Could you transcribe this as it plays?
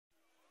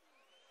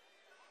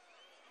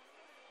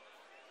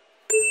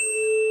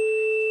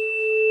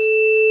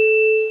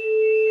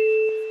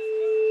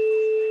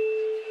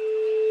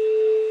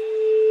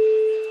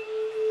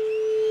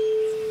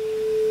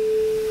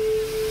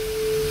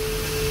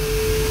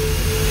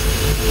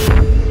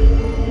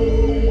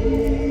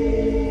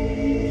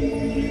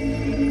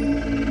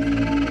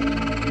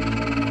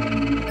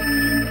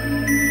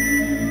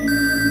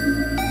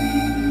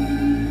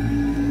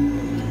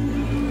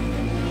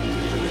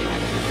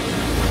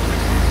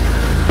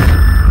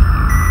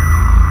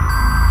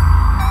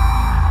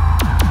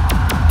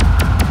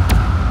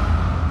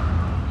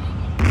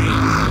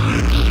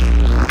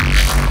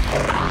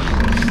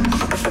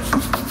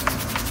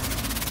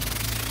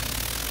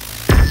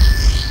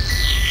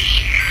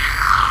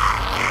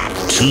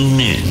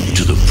Tune in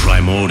to the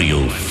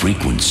primordial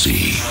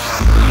frequency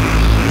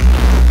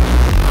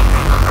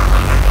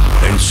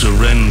and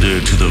surrender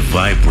to the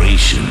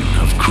vibration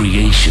of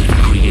creation,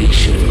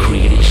 creation, creation,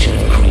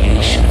 creation,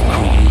 creation,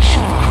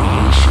 creation,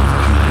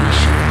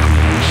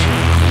 creation.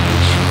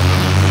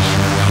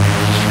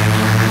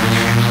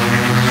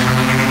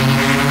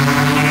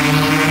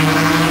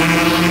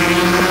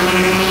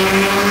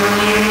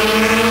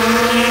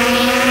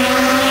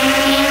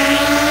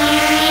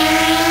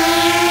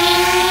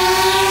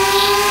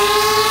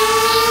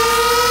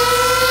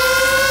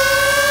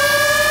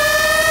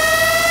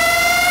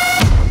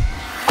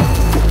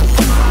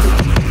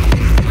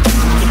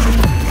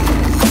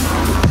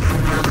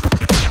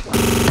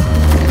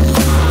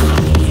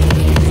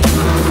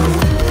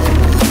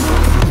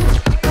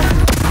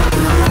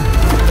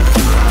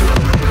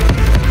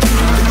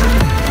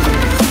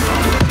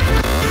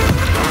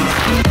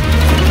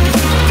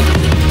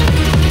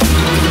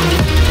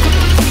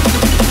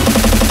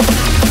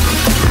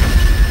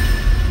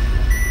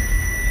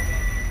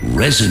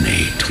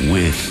 Resonate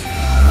with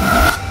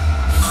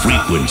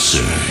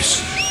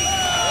Frequencerz.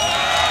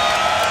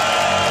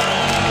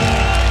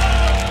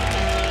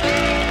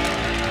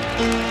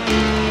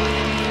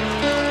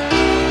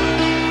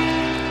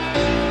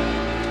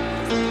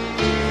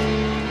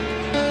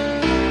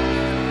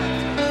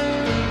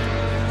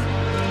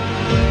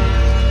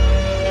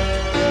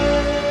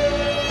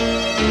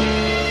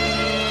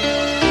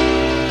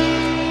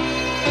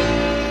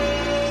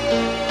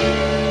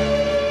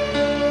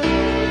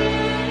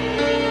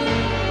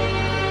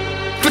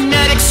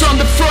 On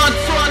the front,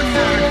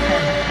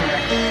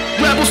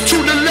 rebels to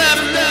the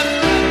left,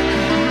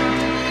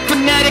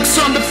 fanatics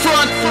on the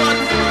front,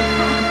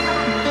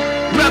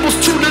 rebels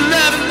to the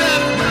left,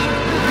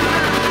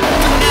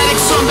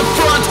 fanatics on the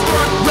front,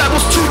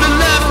 rebels to the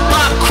left,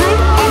 my crew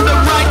on the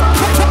right,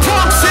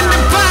 punks in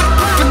the back,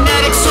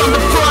 fanatics on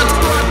the front,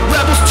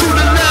 rebels to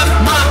the left,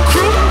 my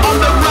crew on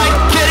the right,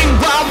 getting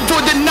wild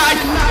for the night.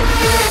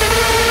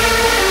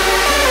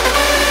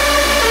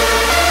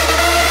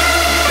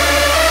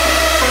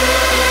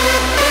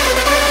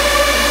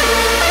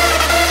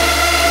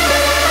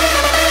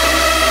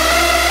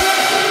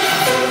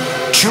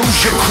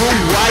 Choose your crew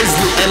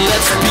wisely and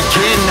let's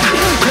begin.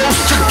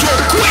 Close the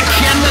door quick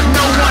and let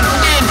no one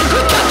in.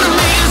 Look at the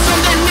leaders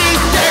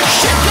underneath their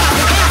shit got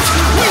hot.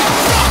 We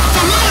fuck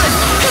for life.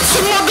 It's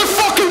a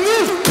motherfucking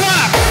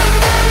Wolfpack.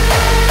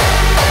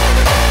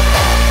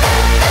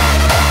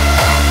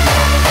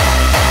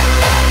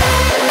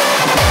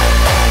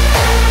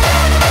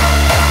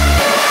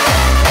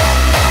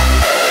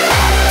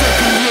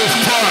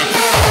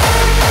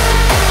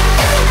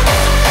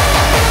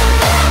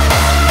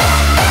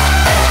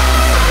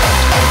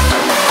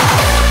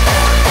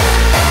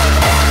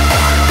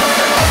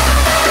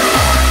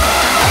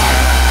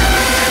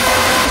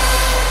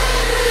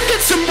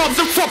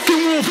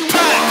 Motherfucking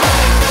Wolfpack.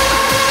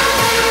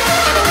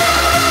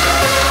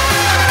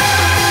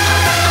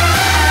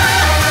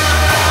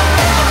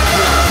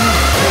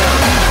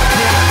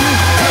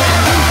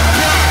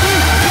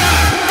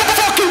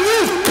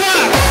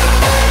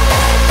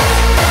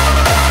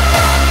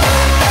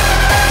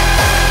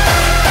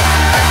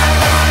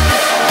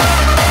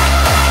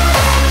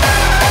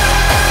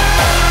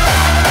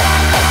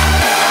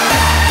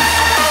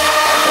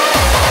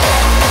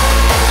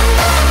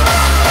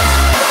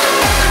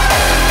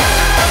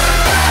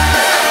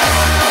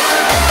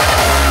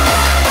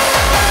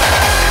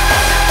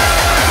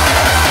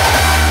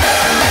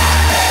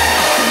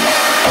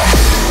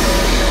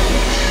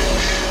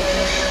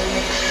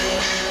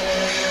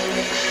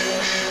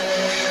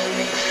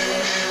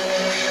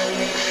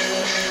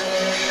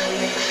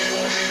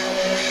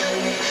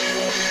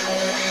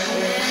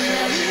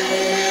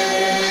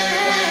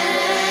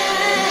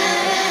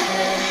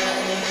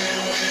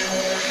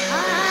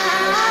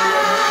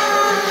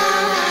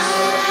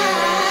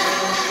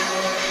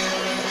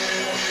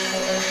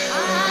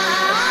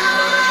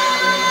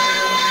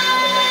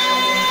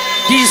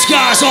 These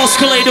guys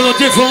oscillate on a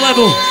different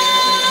level.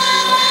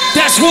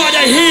 That's why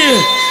they're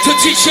here, to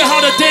teach you how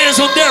to dance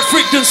on their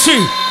frequency.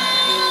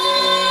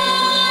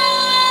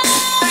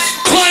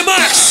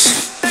 Qlimax!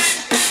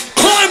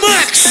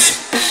 Qlimax!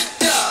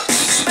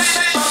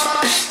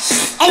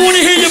 I want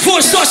to hear your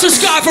voice touch the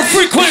sky for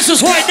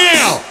Frequencerz right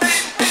now.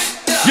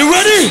 You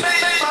ready?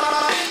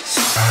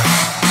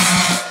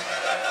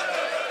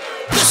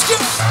 Let's go!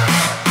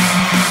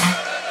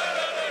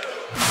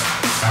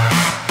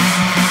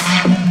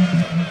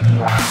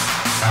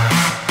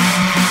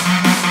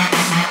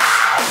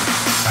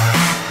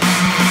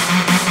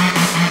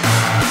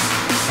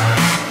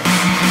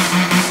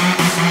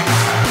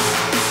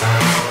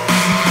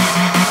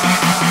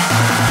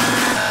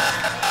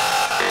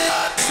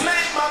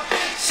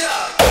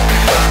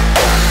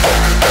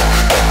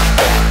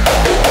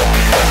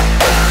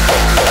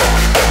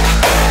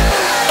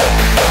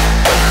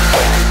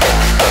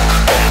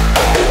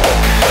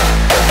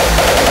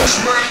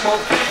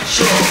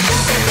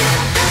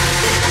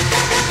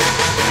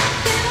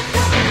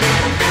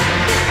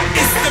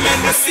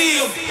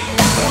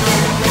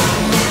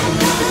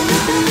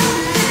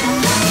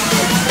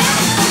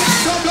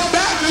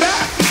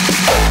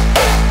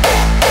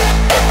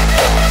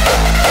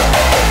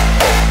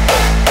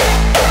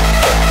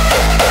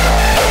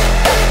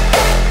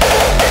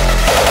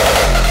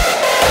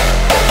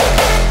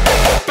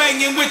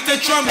 banging with the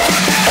drum.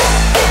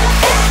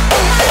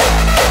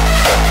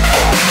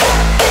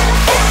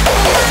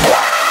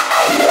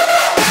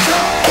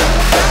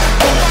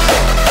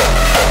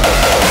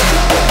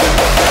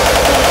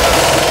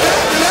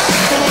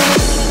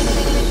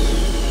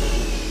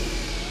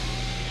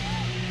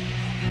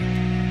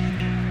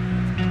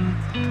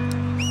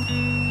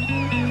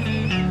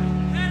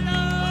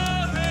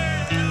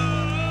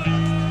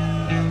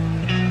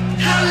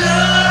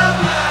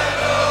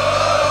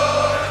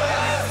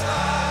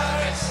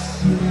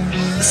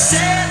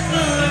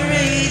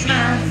 Separate my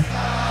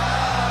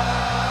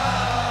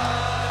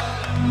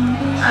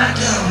I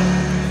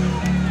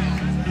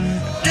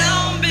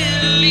don't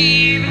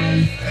believe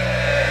it.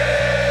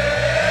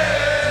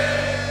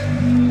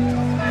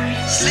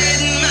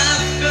 Slitting my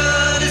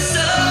throat is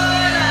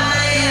all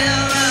I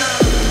am.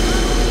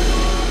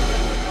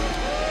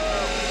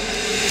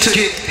 To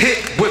get hit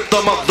with the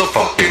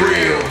motherfucking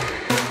real.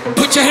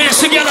 Put your hands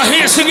together,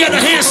 hands together,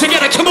 hands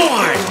together, come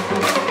on!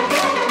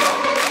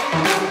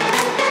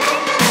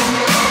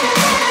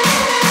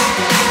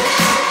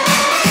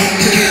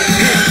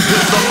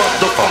 The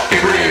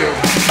motherfucking real.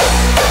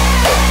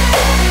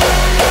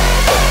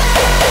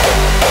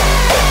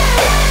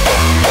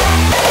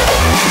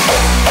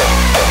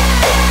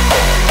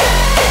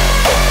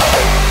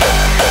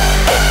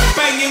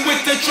 Banging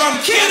with the drum,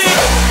 kidding.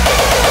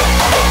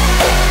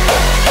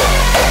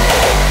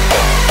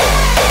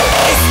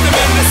 It's the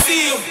man to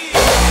seal.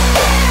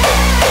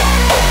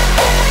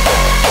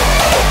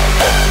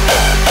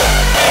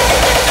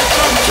 Banging with the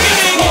drum,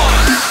 kidding. 1,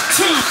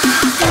 2,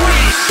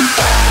 3.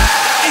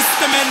 It's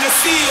the man to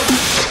seal.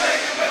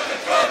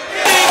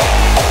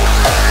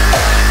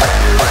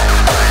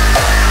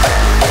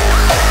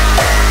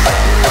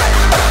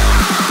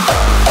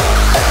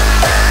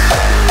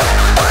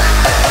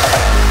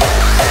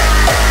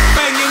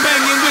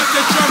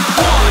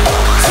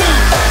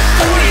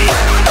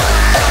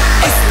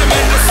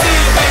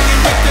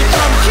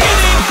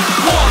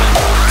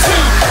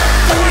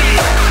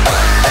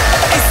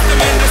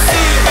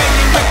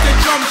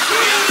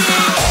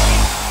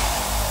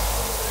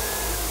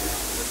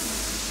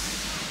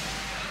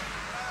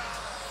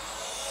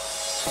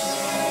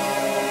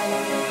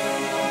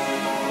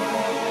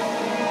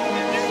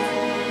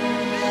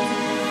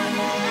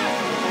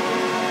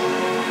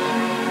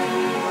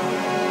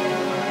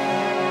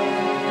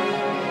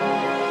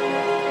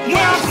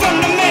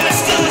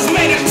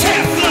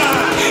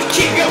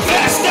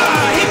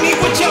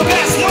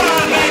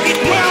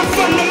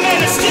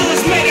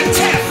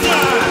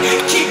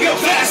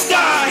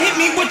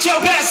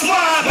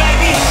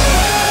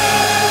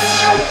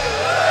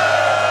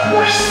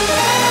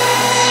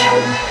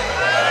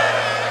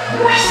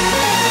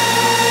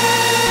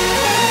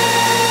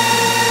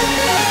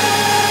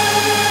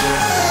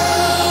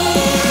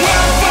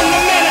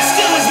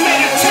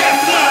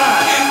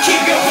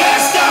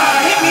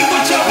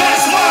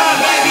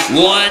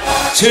 One,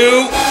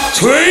 two,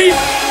 three.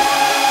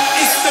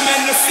 It's the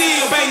man to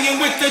seal, banging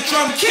with the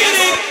drum,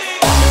 kidding.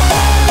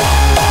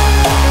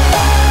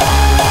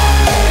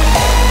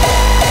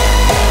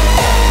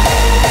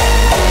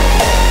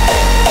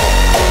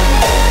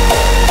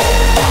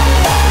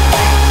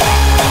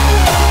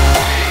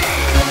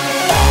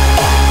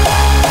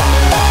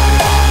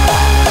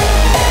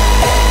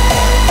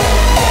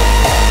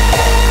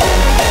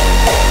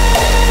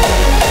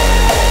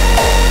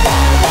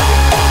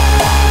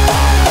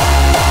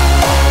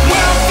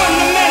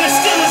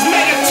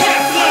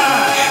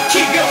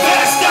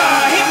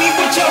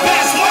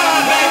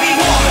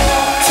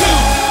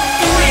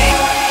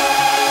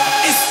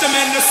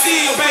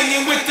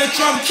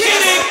 Drum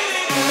kidding.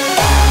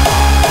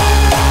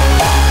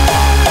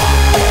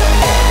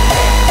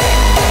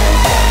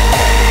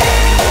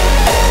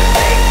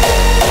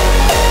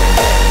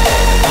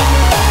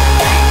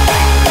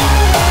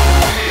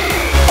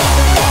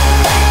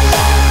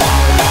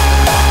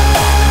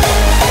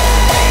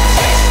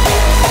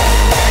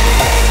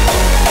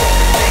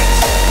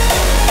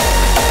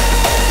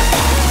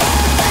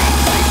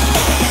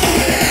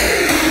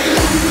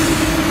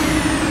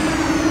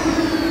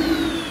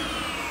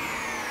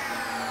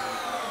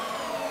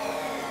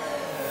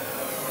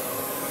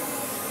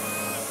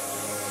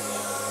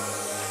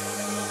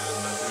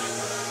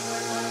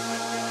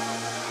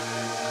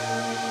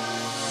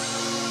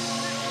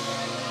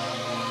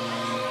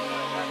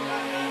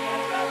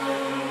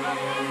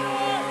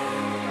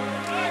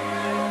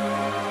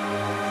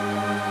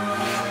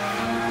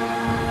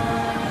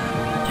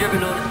 You ever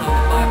notice how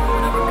the Bible,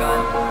 whenever God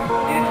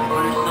needed to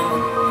punish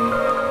someone,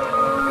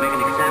 make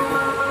an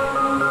example,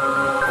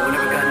 or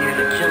whenever God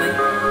needed to kill him,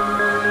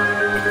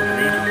 he sent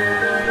an angel?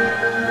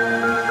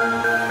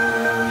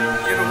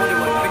 Did you ever wonder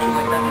what a picture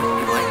like that must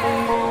be like?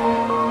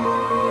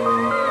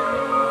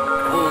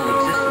 A whole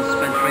existence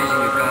spent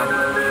praising your God,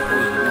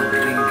 supposed one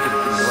dream dipped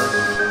in blood.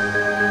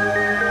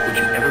 Would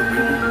you ever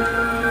really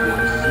want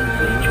to see an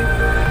angel?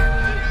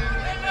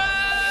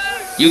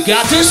 You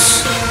got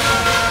this?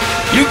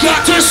 You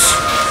got this?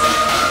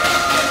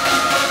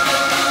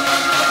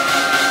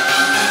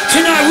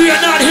 Tonight we are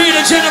not here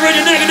to generate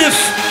a negative,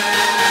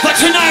 but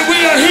tonight we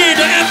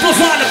to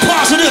amplify the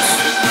positive.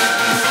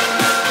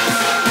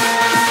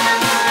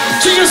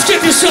 So just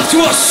give yourself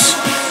to us.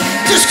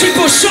 Just keep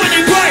us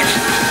shining bright.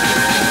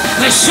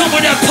 And show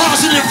me that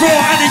positive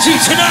raw energy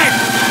tonight.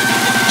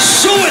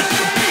 Show it.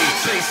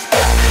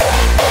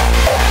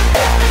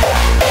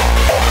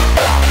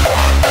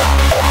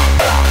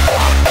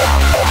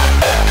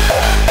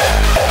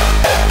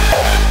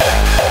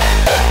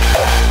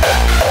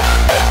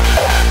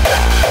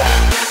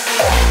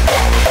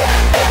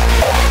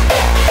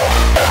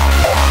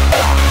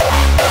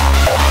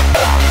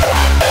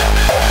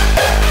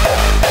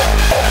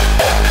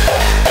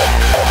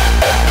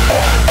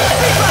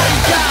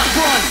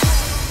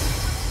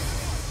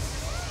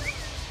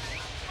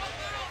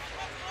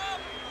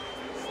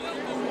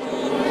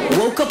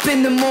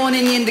 In the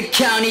morning in the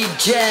county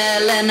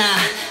jail, and I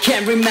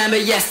can't remember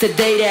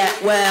yesterday that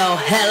well.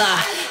 Hell,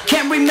 I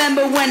can't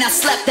remember when I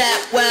slept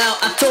that well.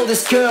 I told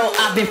this girl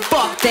I've been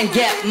fucked and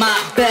get my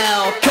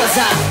bell, cause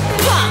I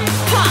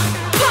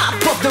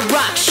pop up the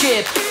rock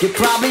ship. You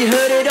probably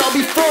heard it all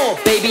before,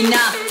 baby,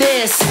 not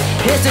this.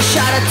 Here's a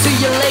shout out to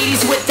you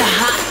ladies with the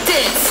hot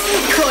tits,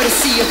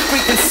 courtesy of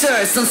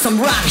Frequencerz on some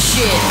rock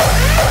shit.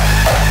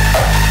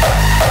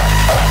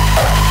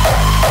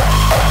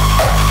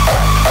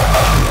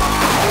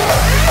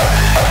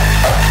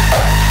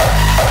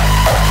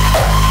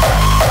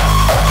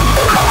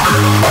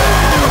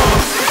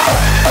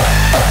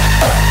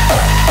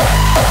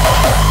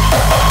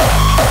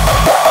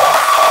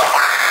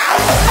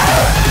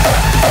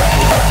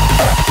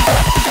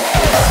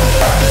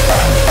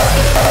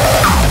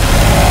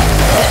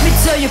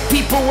 Tell your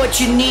people what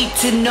you need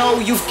to know.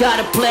 You've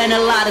gotta plant a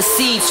lot of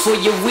seeds for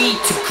your weed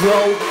to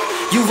grow.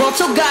 You've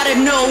also gotta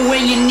know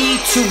when you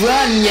need to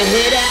run. You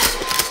hear that?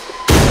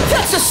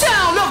 That's the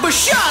sound of a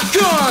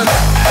shotgun.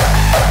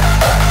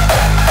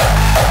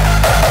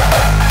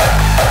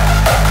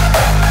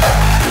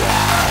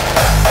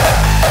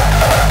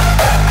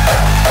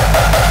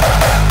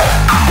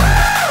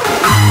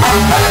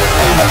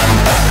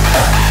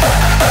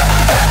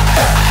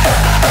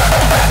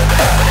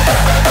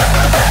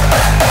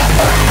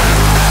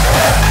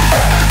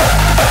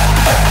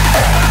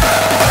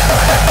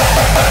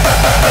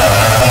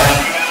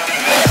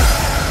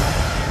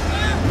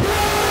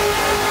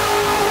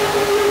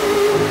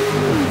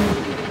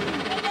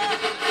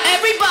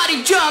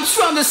 Everybody jumps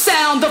from the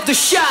sound of the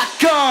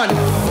shotgun.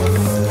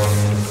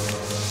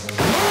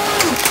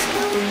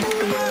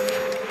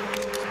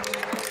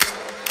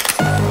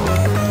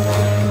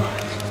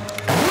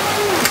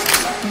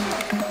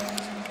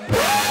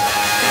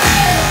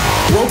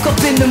 Woke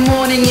up in the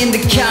morning in the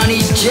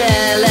county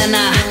jail, and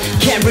I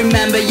can't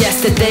remember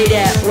yesterday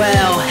that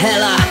well.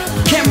 Hell, I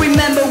can't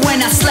remember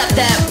when I slept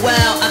that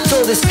well. I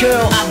told this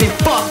girl I've been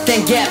fucked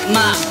and get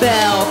my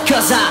bell,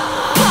 cause I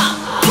pop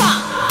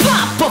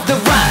up the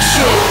rock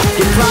shit.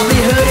 You probably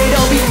heard it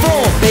all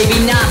before, baby,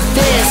 not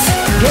this.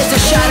 Here's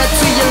a shout out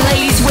to you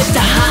ladies with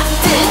the hot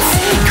tits,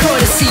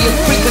 courtesy of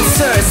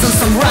Frequencerz on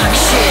some rock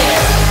shit.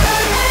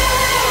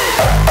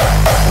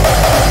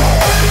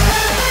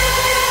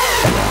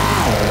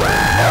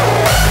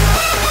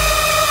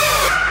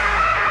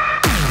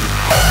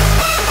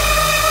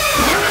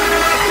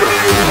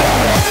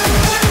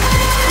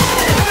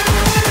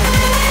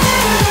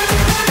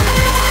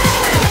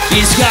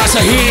 These guys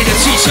are here to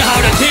teach you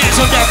how to dance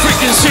on that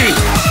frequency.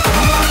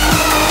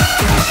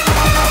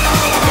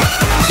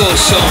 Go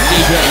show me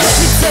this.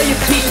 Let me tell you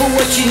people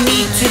what you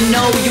need to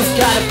know. You've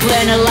gotta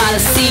plant a lot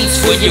of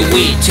seeds for your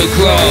weed to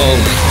grow.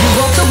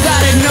 You've also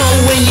gotta know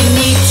when you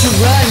need to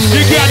run.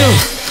 You gotta.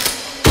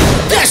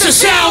 That's the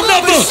sound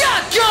of a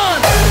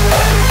shotgun.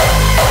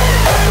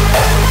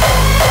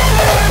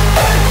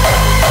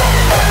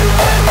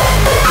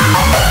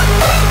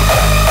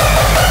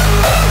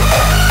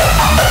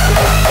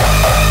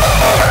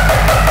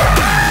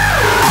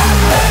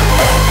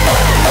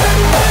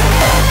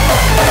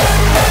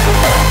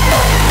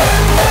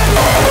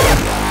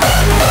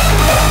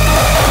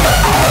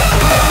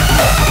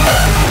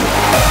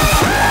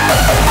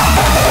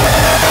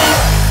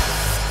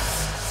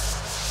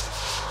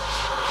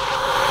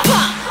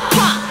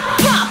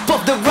 Pop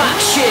of the rock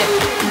shit.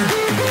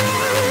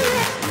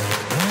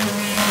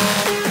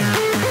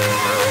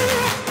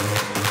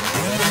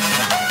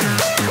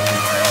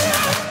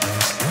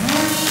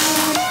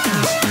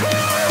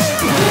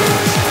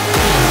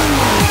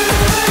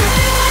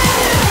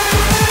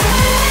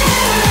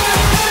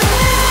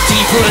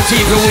 Deeper and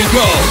deeper we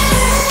go.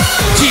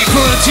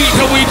 Deeper and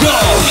deeper we go.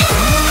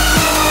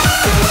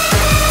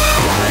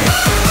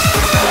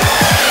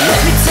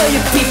 Let me tell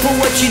you people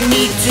what you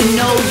need to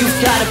know. You've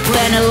gotta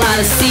plant a lot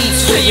of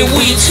seeds for your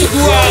weed to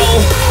grow.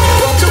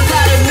 You also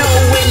gotta know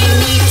when you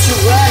need to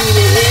run.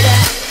 You hear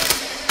that?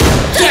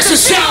 That's the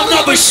sound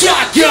of a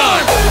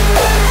shotgun.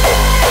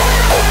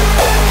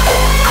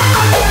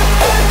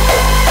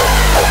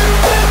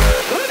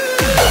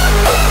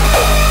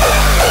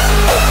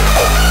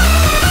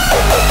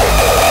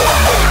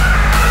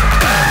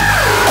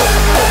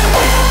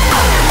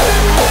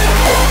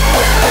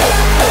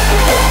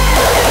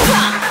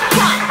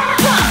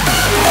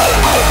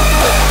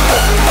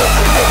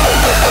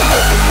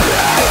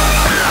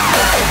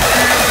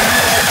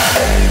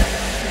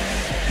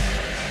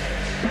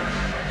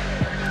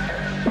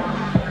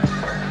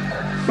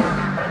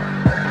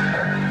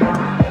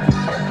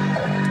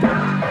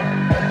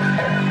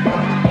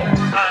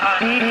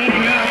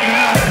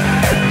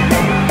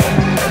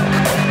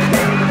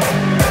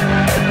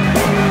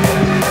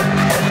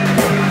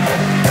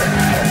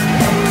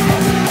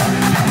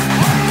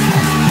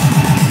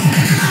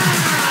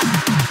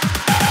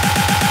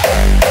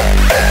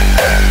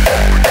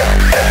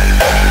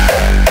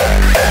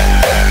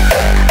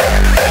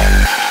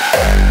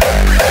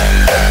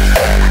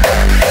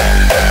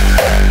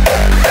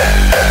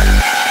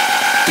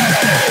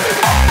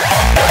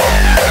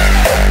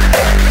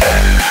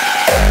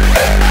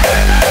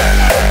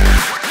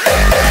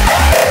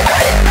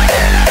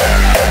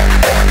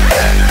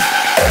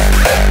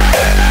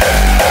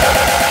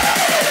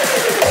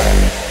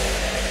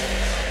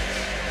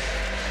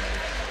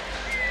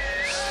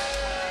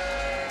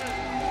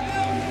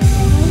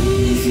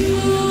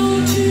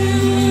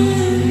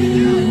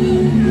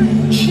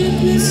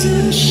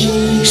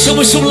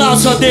 me some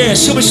lights out there.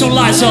 Show me some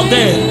lights out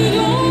there.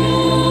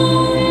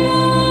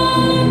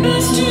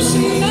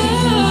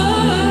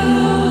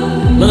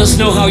 Let us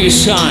know how you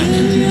shine.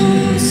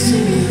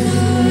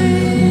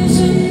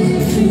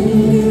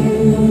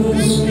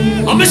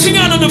 I'm missing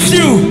out on a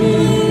few.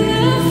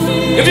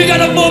 If you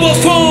got a mobile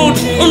phone,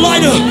 a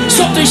lighter,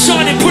 something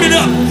shining, put it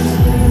up.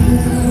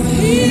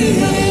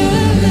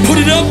 Put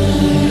it up.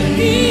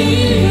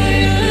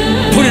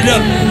 Put it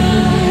up.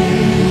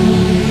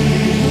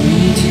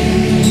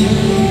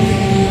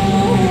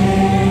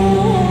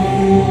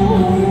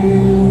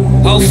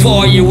 How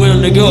far are you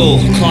willing to go,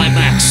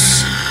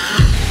 Qlimax?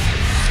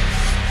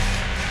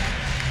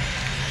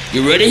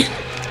 You ready?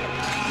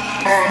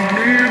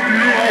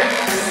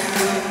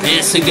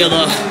 Hands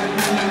together.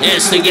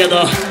 Hands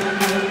together.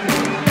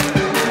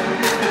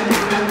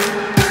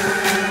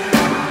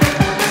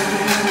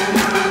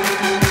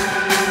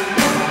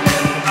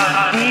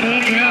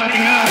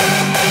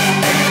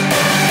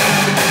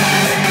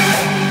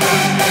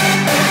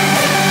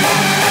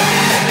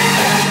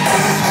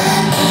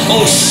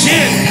 Oh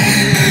shit!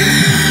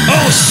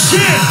 Oh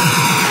shit!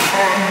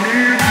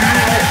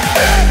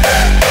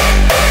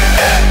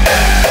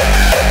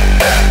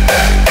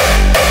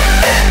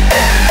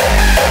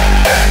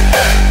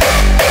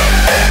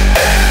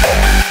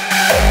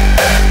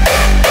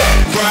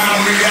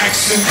 Ground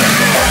reaction.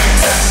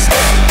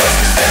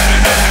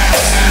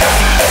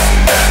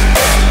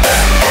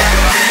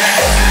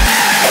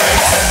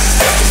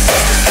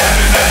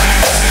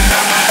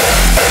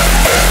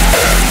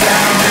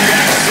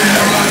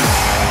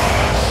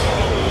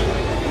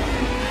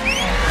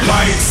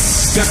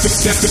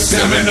 That's the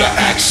stamina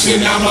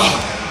action. I'm a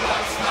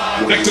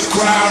like the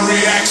crowd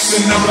reaction.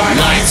 I'm like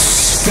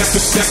lights. That's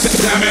the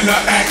stamina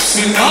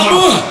action. I'm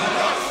a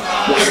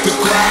like the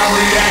crowd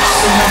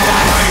reaction. I'm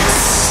like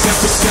lights.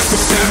 That's the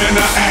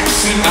stamina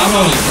action. I'm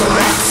a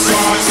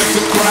rockstar. Like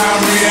the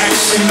crowd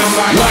reaction. I'm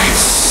like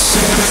lights.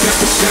 That's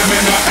the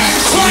stamina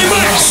action.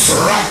 Qlimax.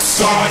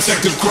 Rockstar.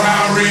 Like the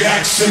crowd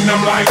reaction.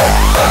 I'm like.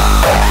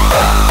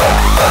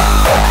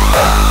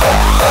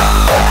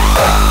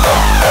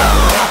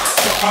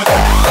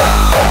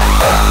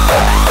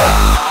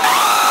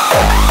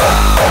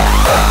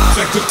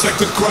 Check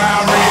the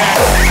crowd react.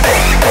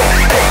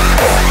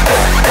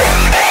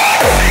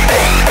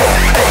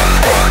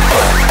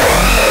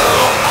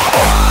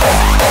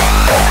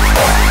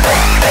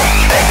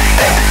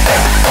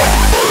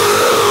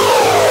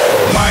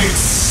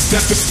 Lights,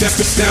 that's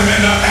the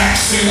stamina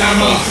action.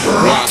 I'm a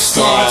rock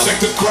star. Check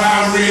the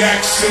crowd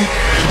reaction.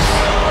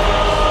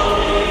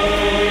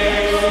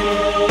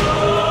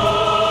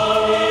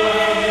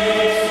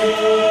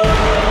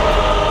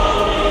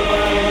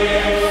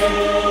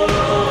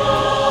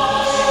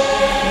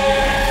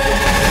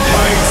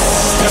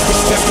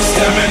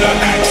 Stamina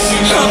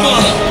action. I'm a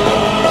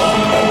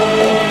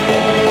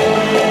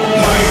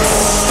lights.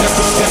 That's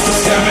the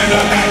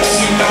stamina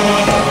action. I'm a.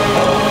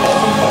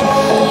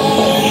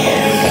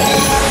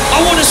 I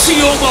want to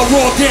see all my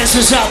raw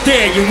dancers out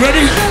there. You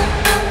ready?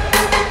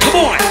 Come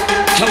on.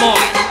 Come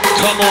on.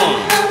 Come on.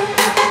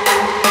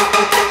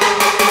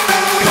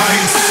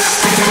 Lights.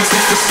 That's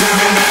the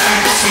stamina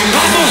action.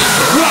 I'm a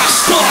rock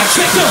star.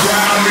 Check the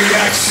ground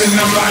reaction.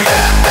 I'm like.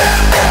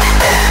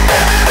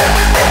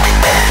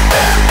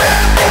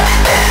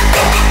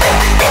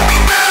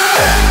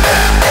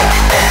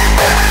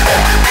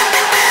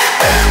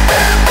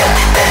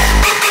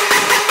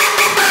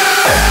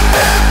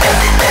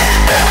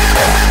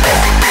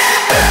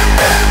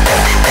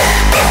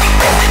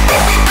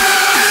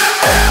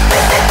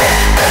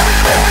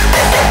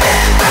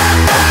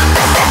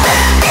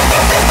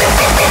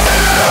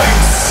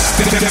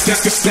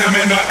 That's the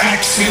stamina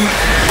action.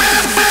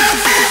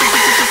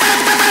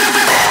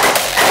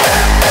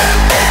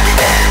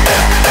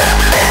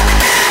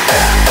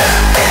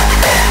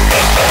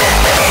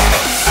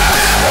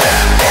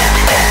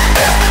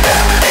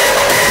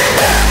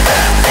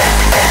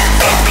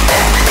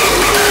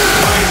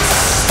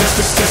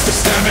 That's the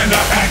stamina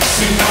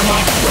action. I'm a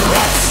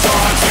rock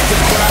star. Check the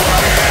crowd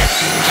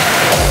reaction.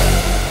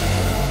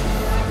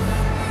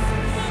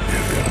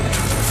 Into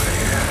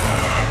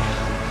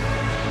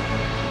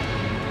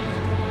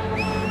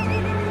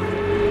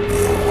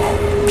the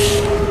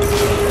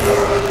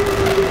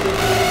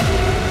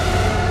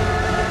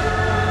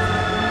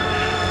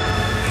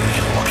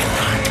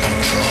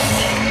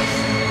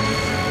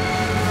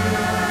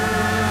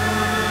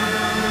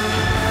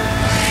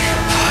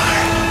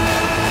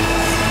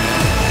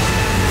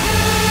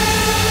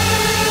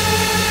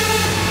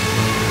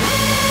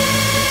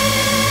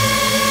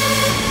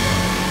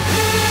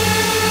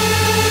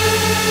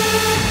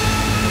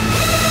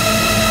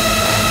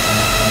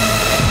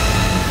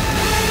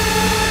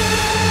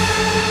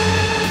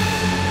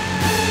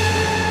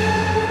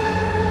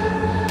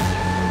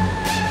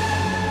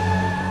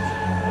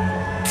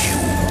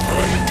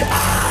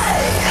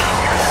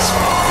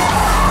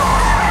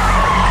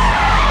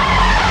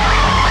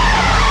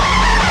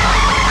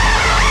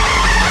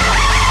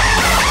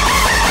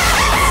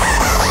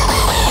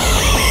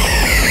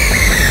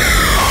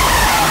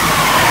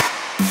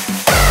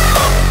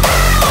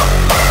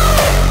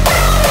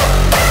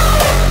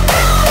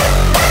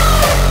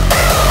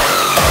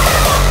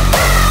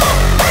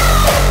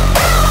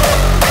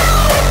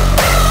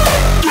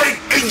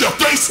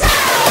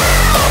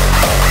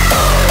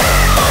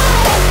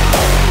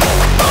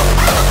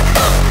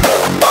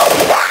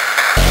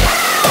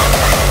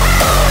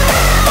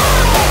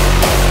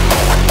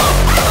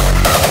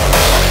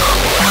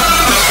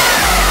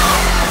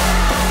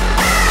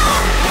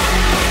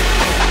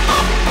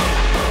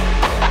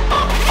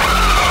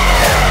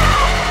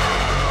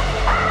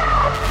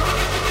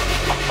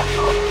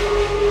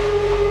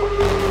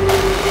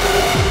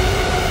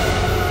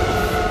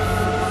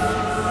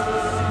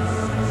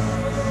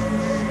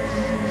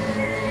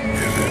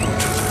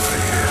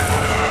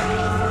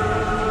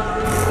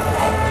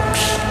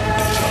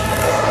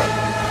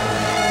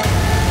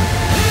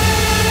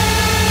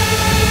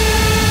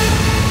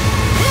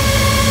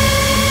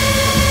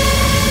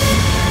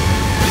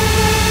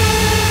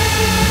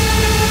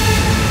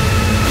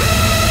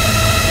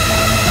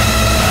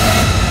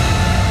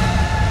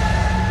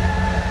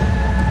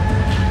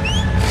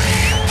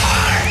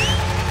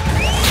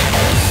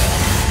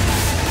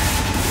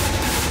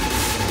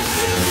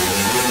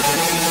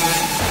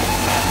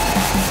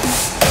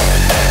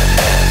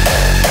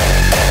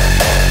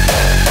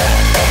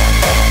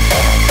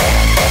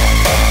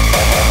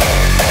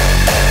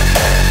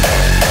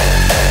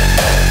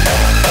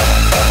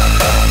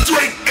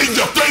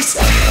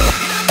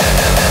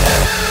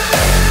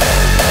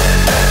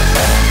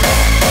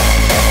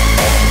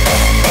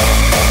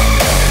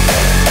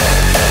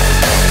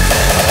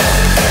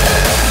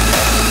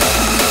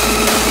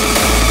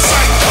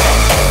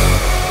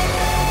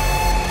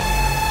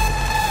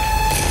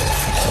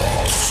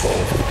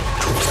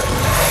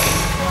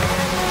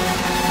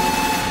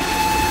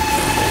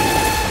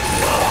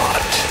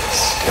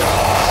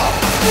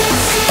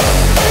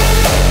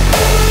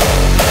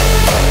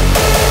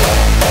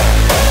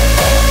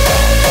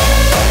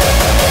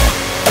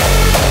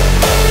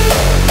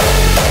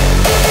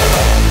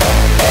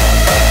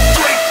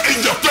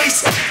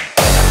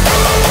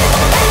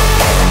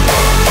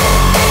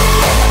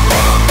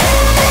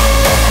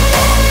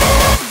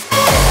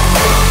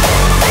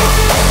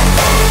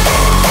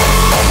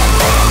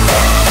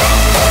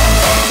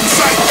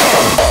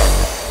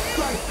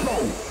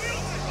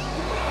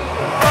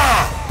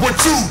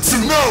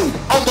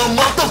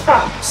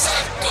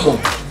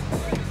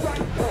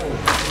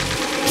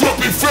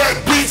Dropping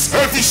fat beats,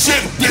 heavy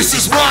shit. This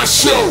is my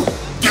show.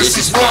 This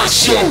is my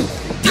show.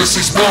 This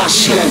is my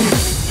show.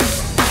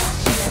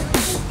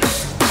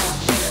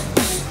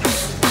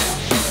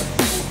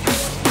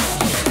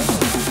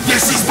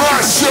 This is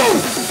my show.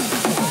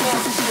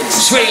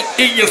 Straight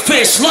in your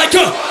face like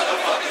a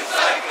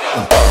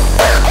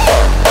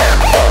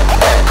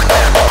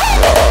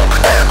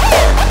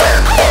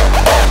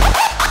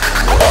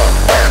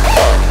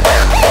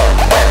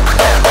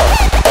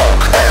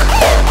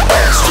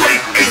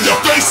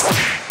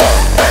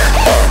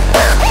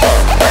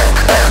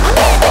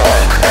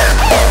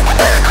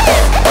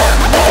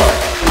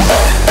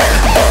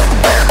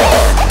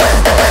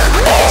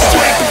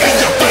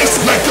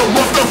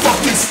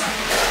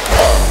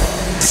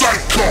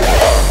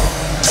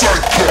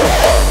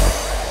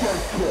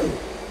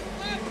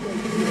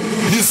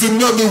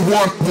Another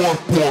one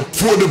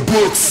for the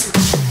books.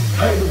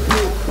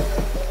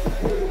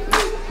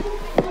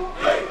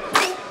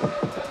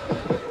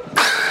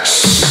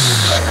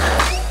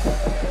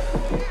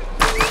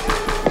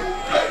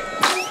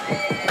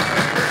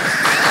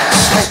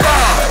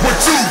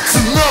 Want you to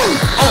know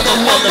I'm a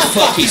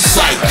motherfucking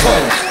psycho.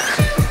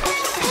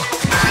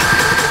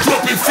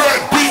 Dropping fat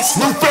beats,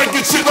 no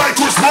faggot shit like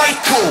Chris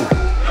Michael.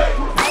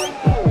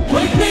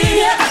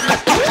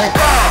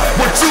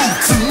 Want you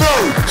to know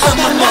I'm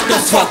a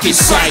motherfucking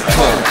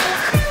psycho.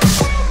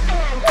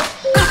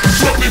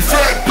 Dropping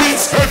fat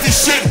beats, heavy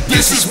shit.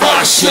 This is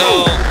my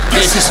show.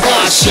 This is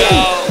my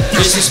show.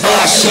 This is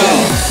my show.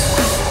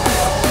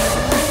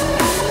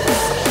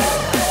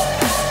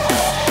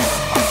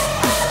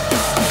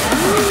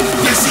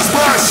 This is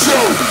my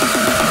show.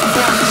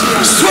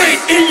 straight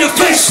in your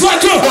face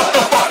like a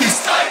Motherfucking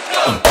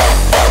psycho.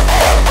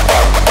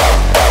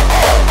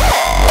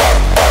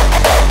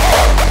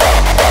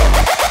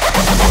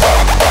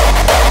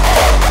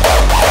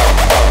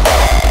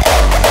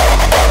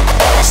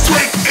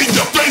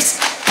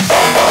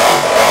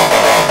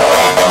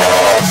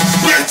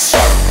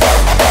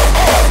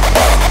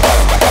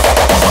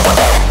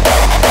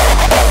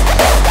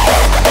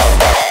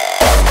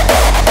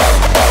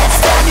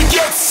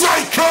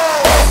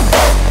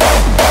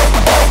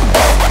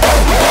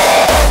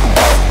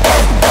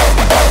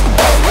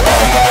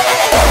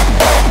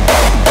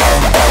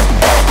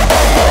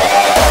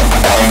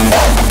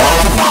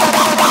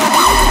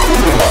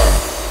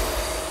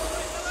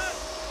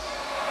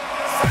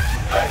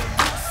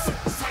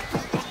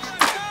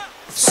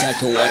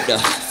 Wonder.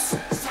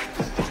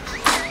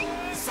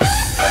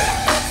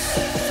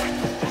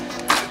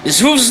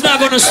 This room is not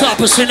gonna stop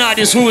us tonight.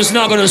 This room is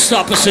not gonna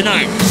stop us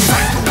tonight.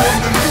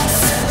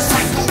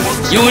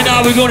 You and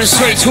I, we're going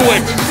straight to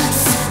it.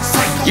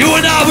 You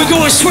and I, we're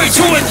going straight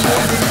to it.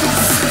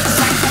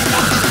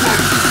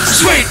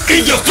 Straight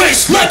in your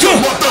face like a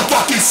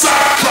motherfucking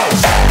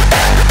psycho.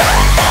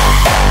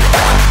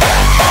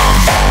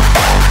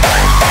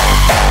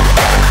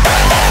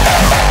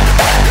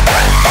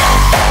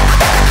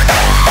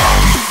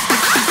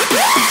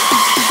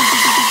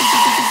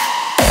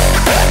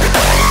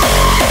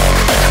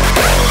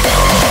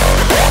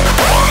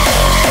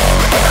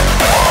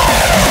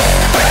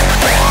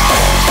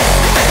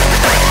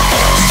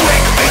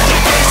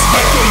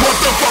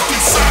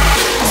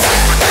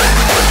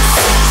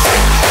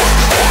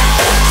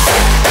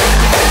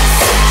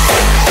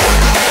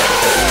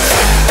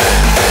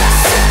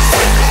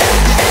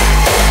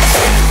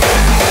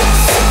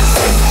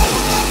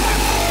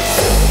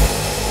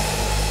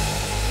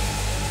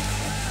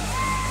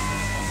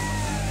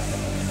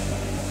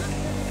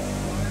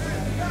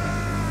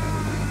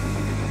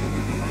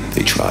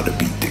 They try to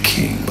beat the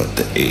king, but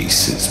the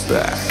ace is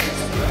back.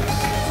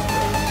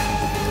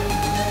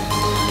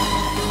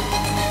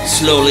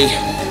 Slowly,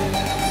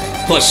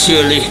 but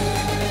surely,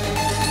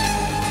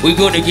 we're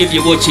gonna give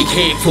you what you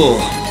came for.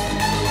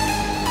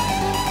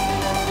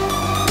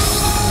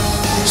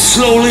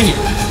 Slowly,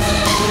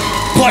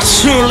 but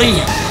surely,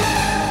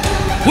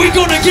 we're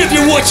gonna give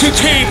you what you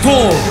came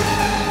for.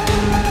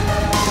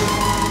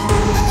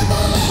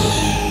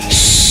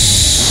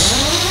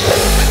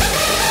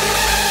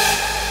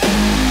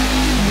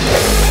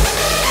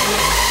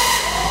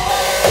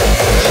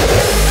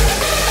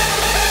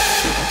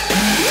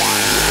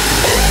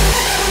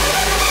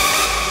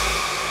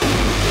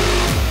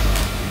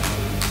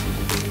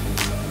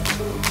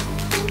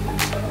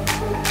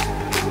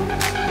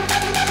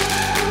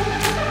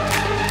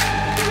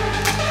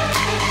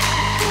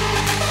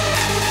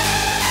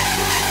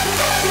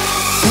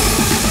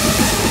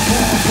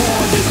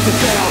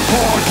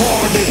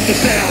 hard is the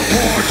sound,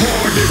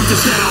 hard is the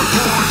sound,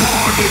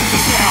 hard is the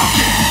sound.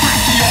 Getting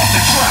freaky on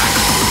the track.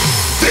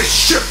 This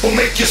shit will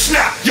make you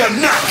snap your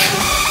neck.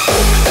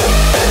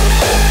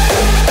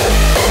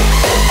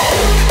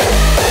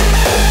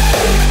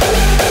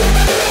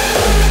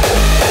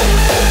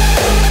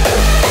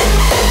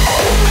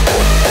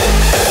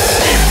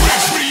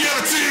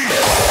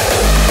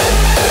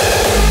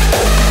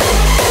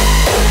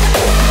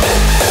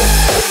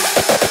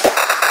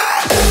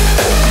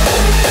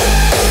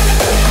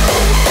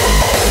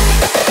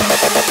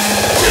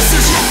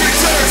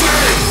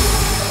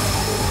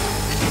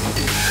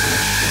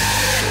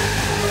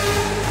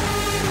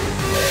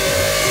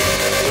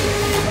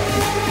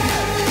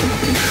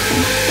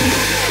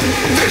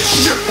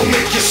 Shit will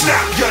make you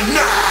snap your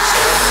neck.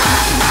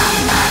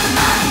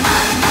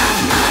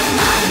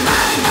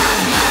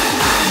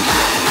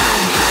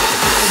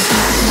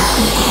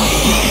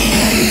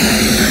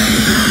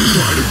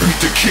 Try to beat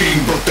the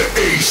king, but the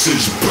ace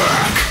is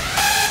back.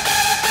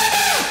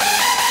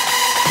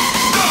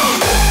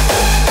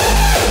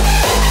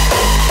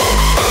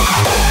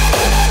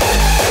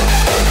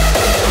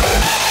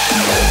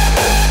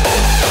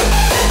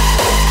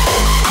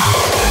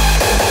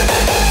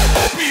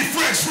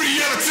 B-Freqz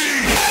reality.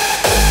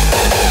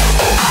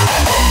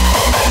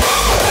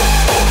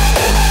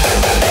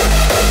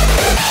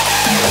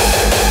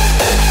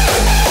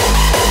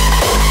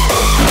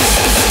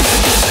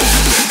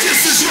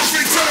 This is your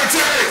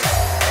fatality.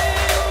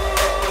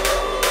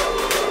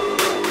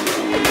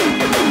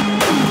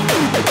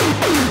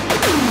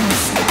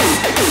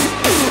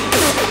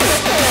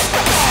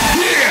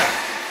 Yeah,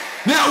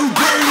 now we're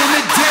burning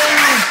it down.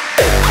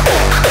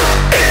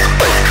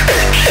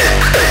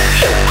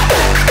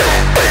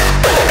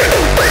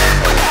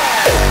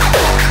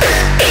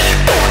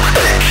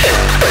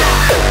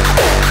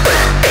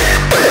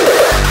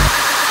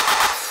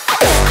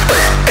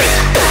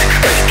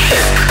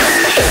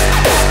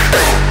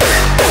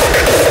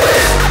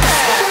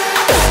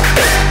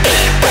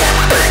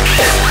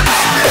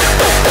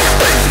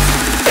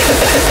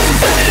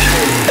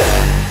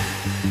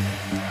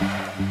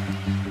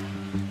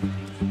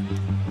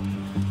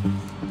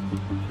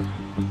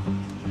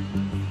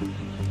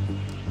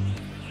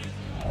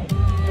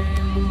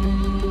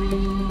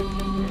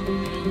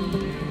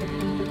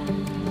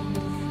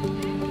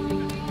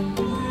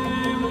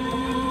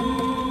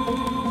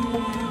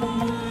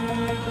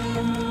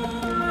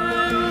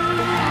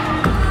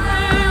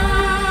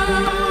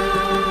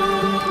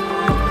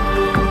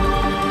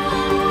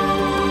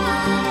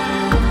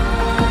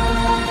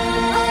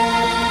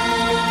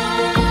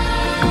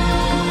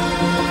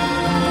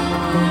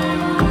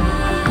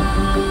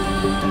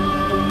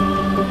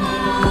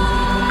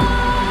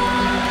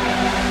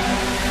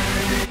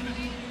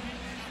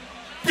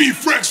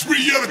 B-Freqz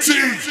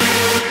reality.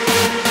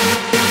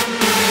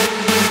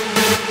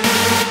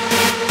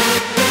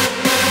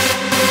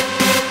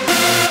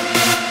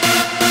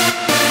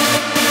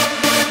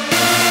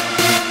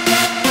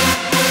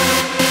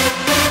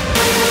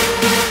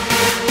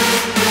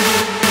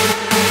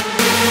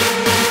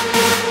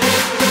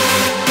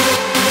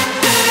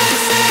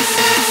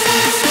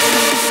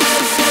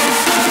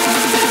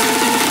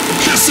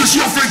 This is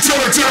your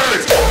fatality.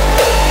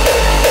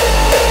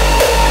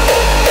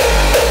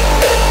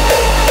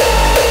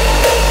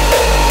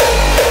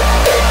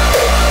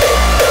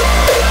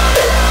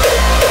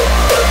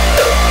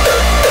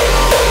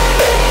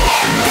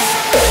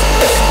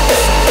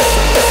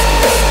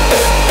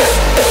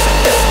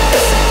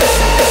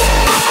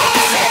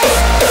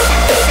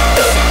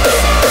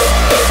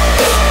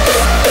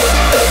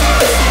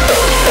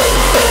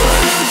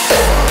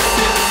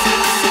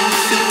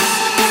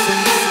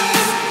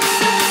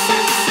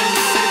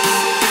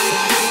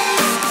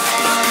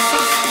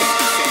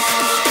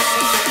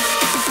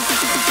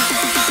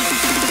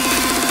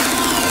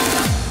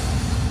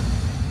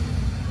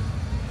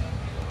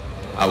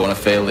 I wanna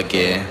feel the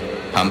gear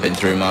pumping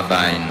through my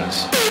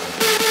veins.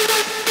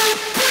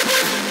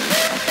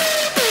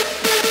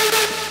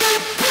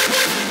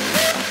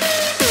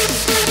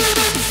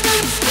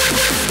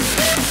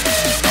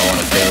 I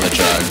wanna feel the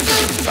drugs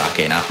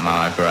fucking up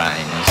my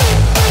brains.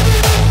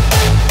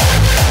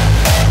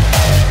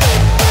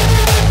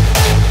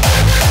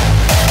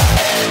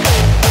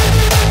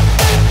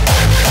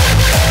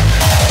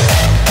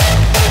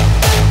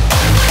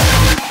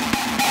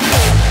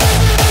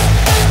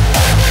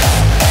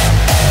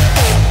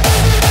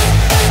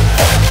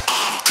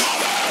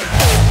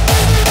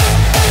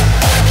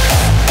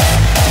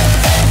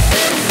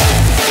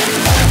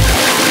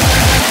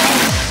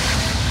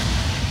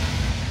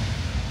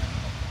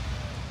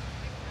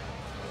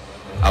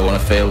 I wanna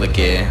feel the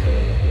gear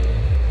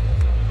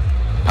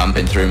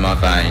pumping through my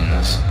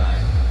veins.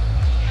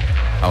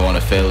 I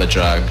wanna feel the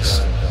drugs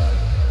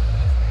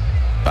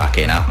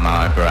fucking up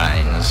my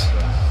brains.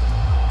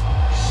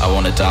 I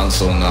wanna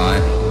dance all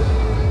night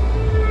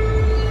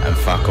and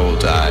fuck all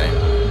day.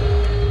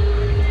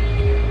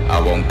 I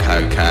want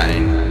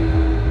cocaine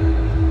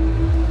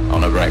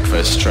on a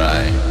breakfast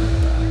tray.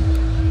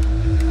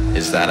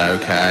 Is that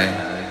okay?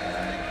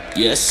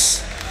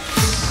 Yes.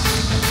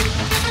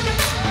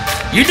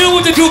 You know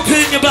what the good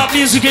thing about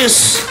music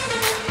is?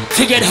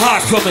 To get high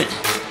from it.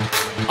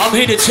 I'm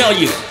here to tell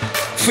you,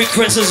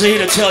 Frequencerz are here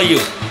to tell you,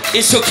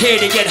 it's okay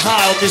to get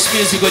high on this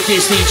music with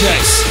these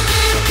DJs.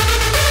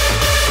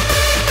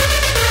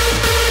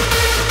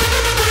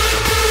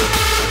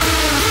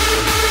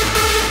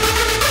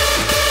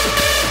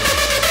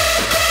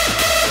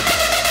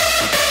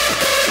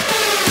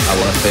 I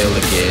wanna feel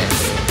the gear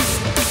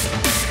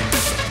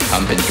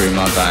pumping through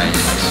my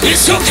veins.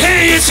 It's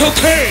okay, it's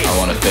okay. I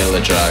wanna feel the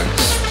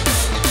drugs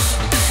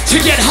to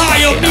get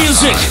high on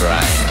music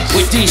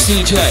with these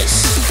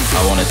DJs.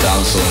 I wanna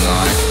dance all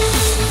night.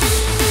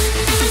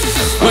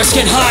 Let's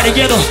get high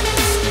together.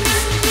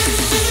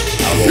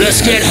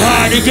 Let's get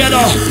high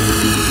together.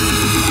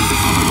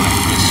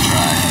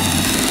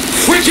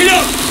 Freak it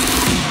up.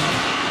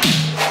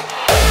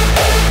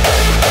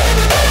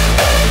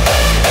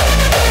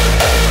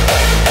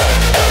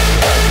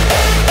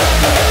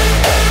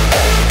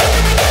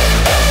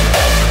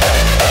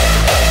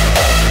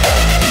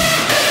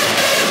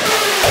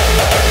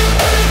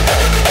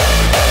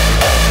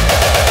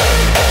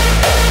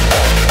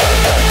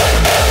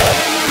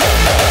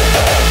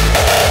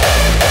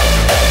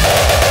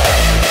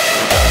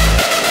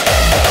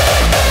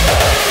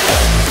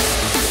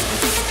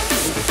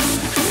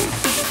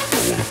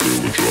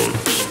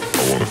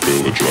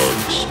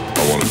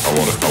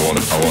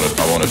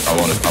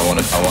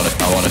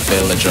 I wanna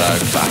feel the drug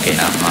fucking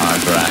up my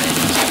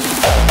brain.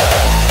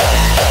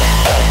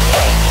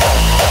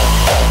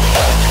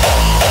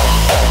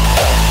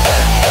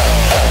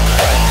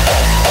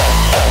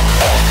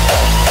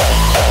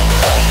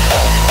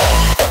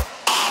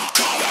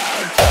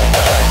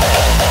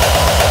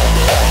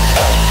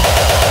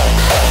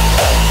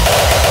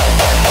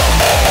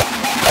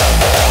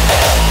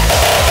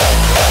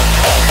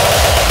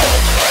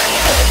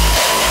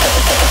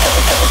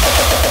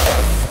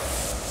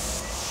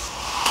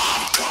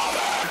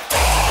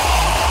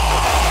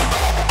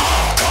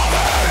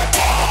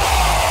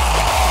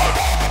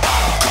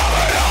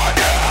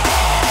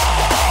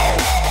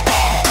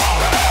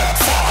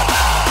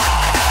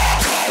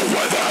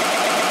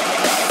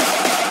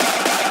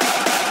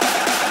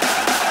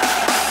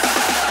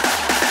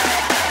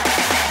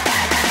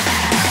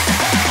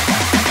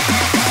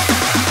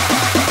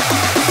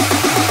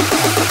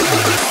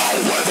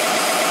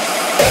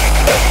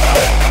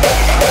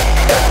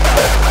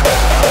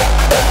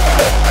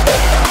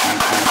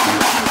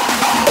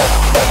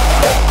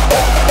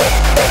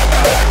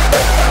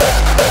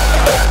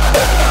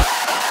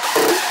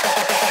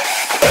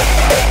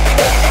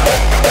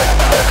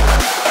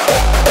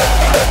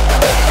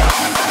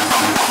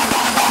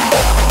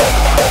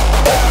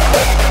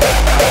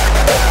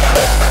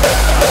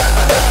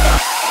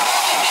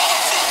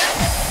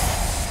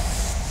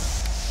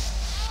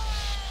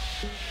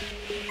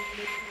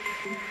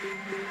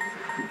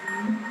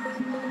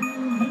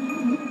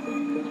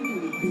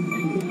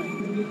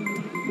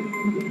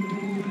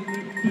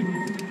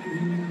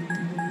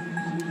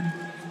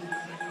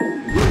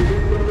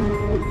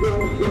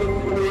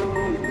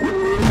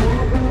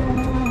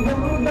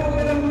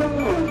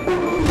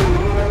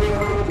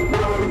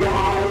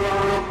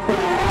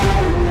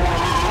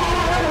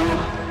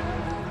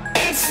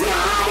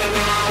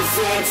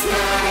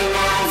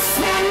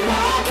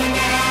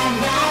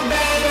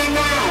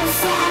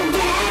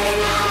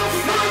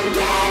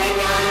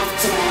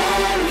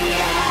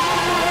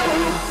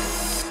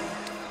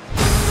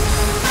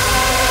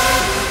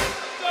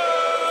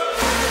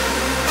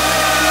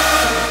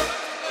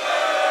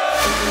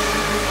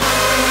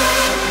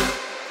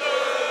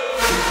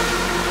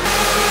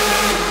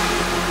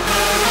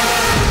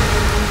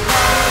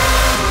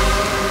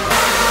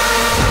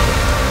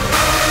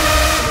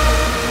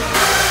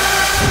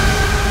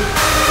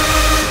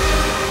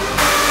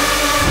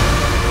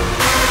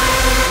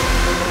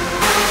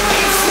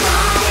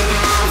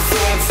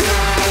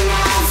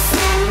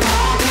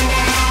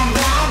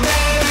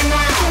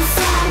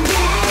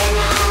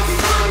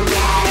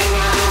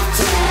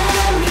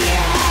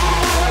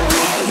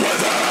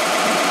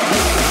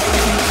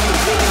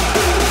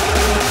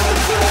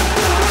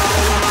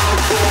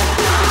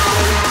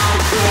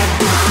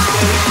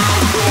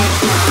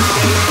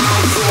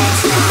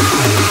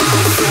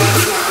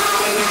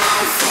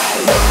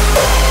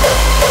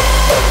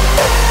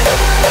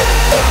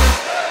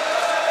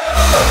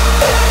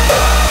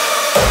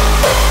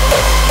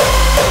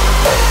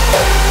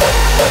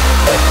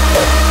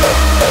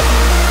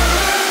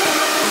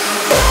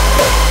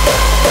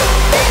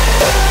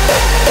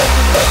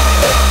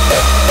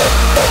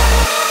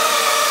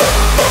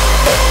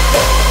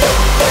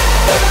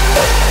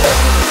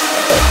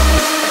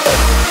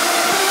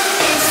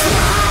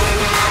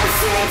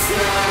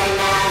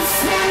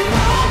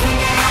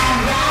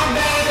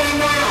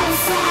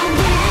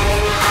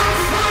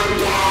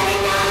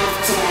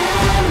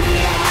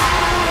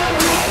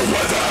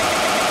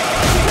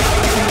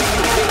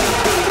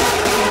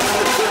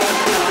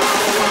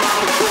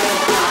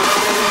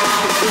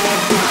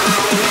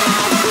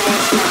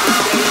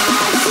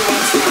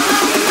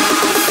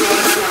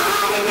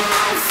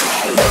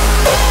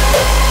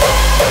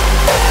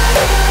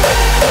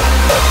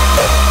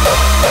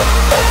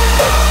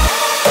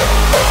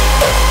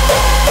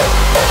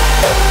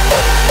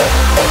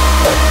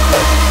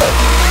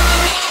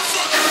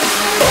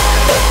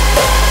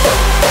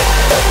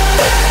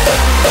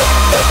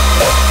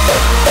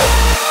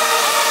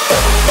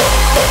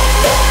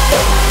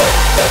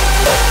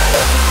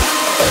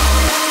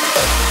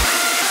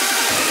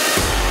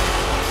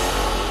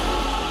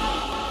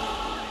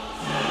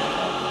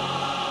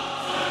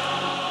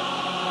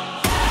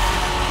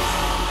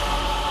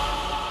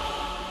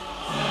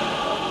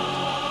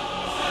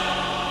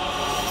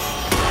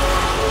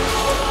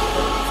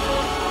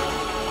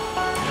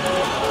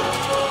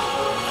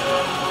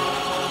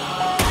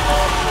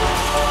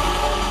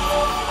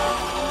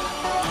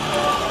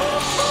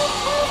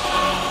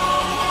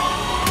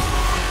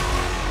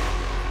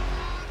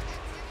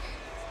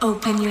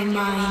 Open your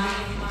mind.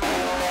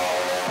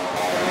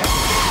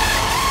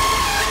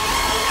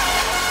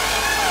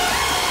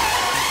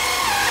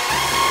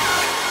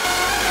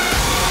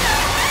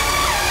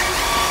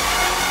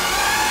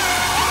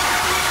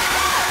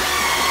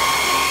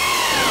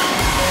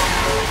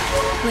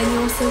 When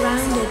you're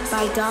surrounded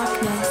by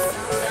darkness,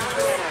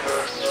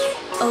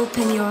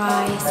 open your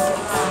eyes.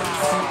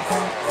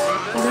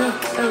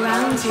 Look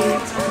around you.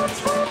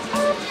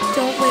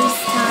 Don't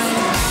waste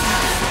time.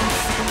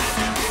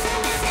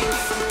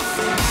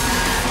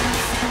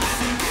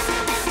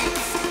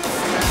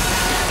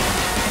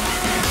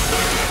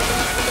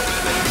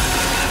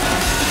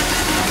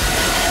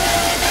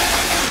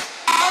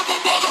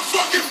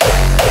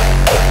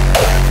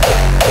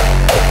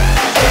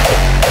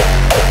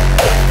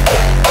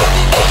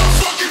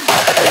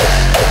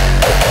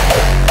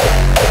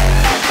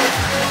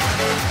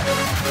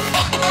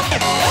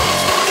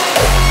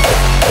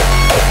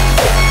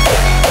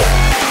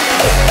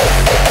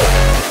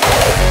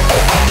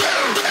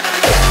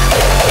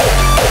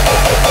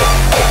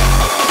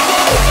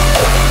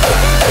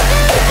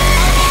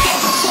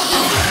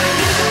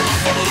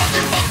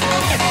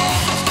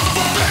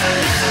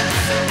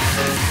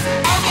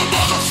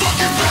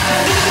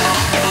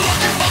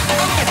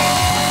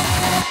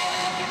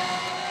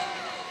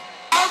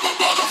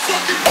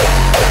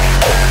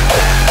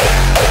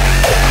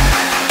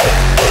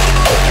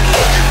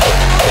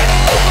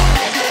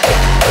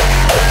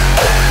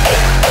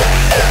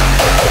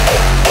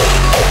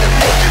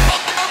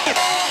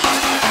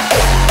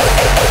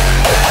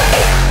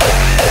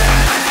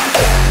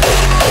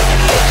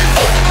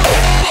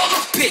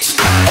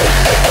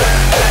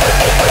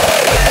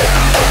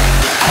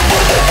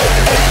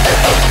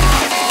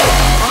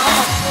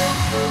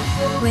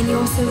 When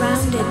you're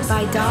surrounded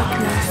by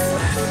darkness,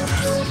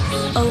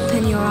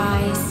 open your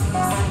eyes.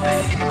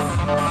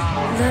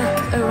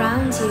 Look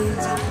around you.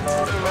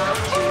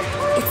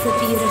 It's a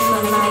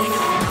beautiful life.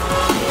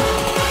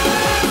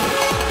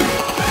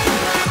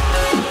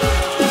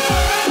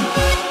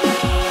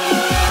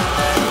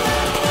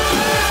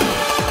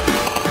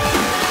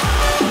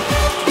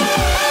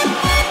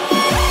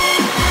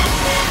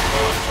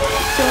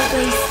 Don't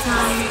waste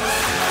time.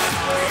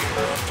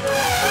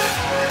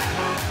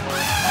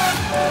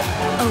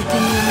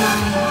 Open your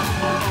mind.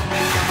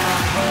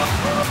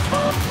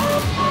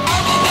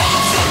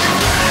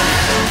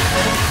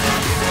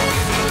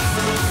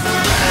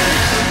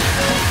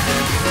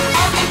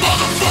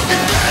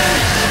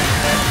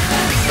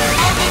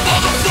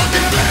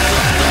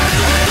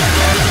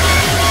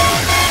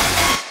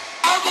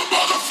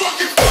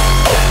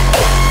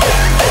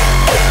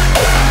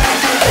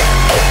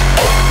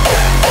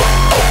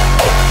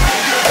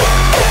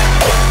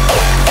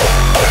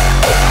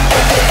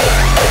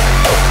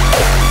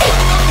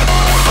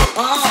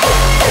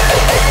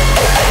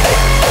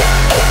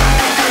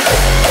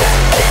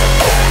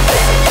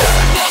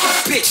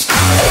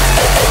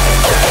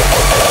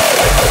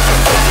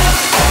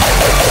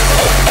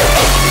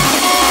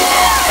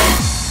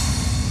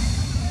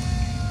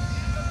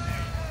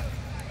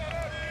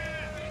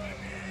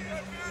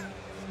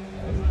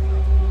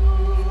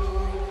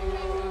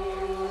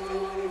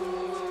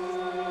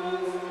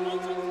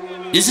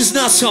 This is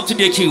not something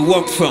that you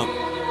walk from.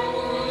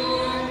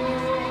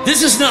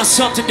 This is not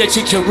something that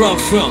you can run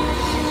from.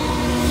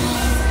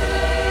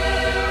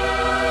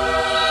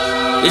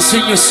 It's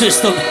in your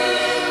system.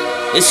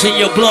 It's in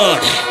your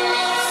blood.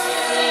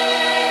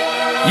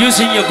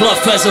 Using your blood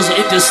vessels,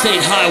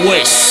 interstate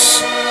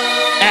highways.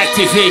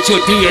 Activate your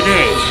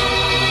DNA.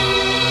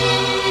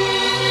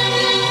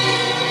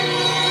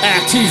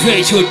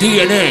 Activate your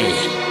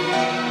DNA.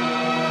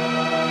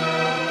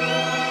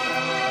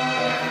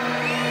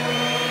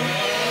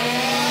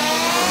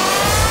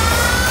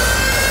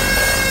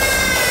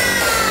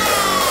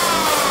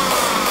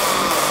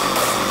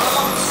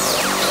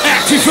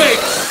 Activate!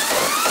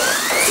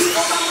 See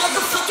all my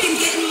motherfucking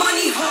getting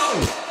money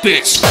home.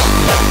 Bitch!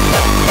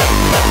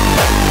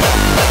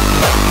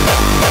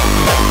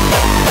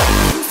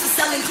 Used to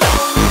selling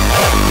clothes.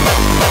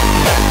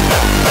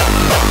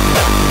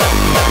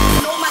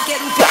 No, my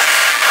getting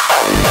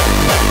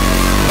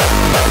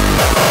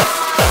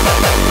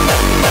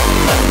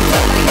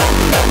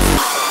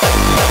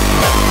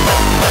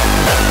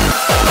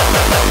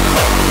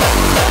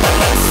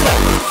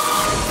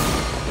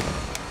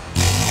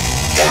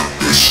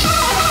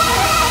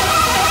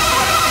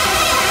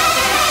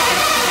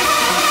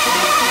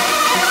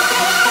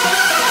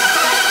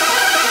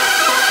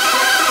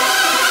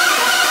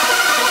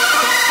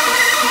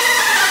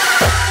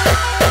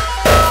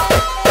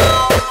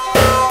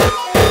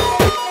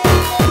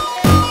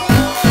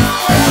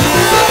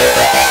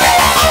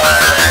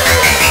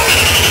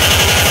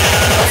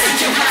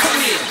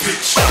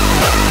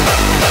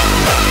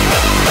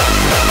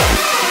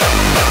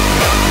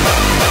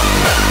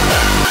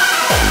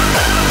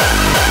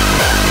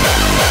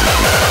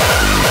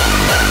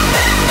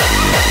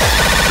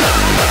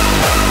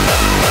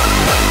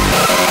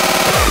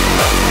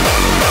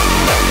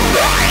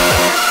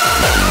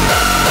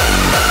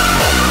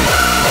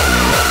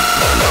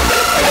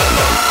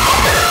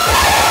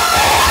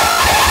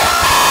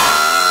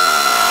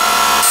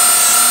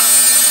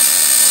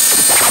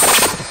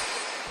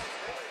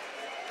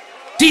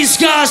These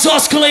guys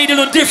oscillating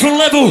on different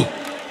level.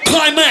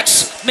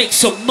 Qlimax, make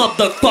some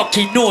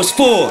motherfucking noise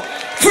for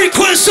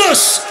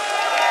Frequencerz.